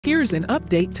Here's an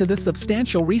update to the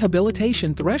Substantial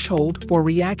Rehabilitation Threshold for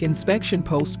REAC inspection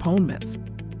postponements.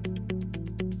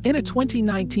 In a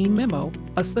 2019 memo,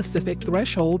 a specific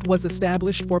threshold was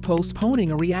established for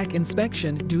postponing a REAC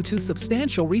inspection due to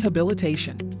substantial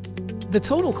rehabilitation. The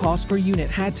total cost per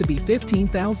unit had to be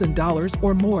 $15,000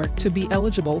 or more to be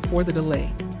eligible for the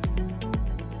delay.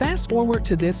 Fast forward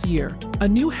to this year, a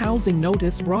new housing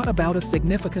notice brought about a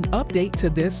significant update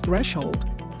to this threshold.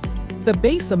 The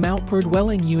base amount per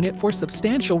dwelling unit for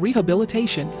substantial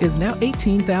rehabilitation is now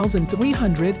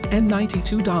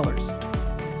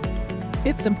 $18,392.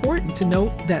 It's important to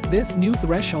note that this new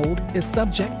threshold is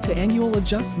subject to annual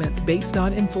adjustments based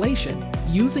on inflation,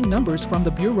 using numbers from the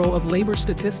Bureau of Labor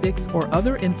Statistics or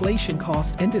other inflation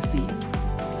cost indices.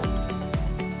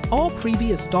 All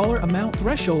previous dollar amount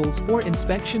thresholds for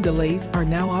inspection delays are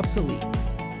now obsolete.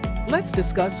 Let's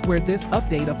discuss where this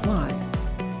update applies.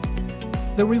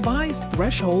 The revised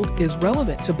threshold is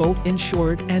relevant to both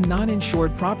insured and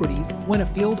non-insured properties when a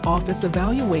field office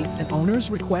evaluates an owner's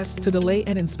request to delay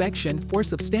an inspection for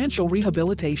substantial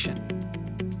rehabilitation.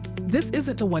 This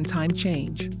isn't a one-time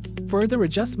change. Further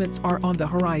adjustments are on the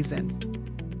horizon.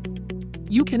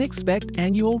 You can expect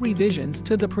annual revisions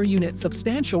to the per-unit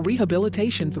substantial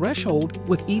rehabilitation threshold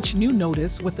with each new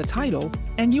notice with the title,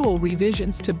 Annual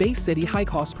Revisions to Base City High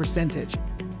Cost Percentage,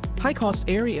 High Cost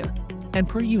Area, and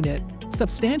Per Unit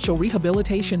Substantial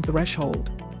Rehabilitation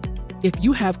Threshold. If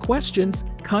you have questions,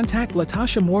 contact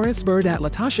Latasha Morris Bird at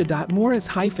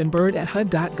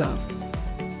latasha.morris-bird@hud.gov.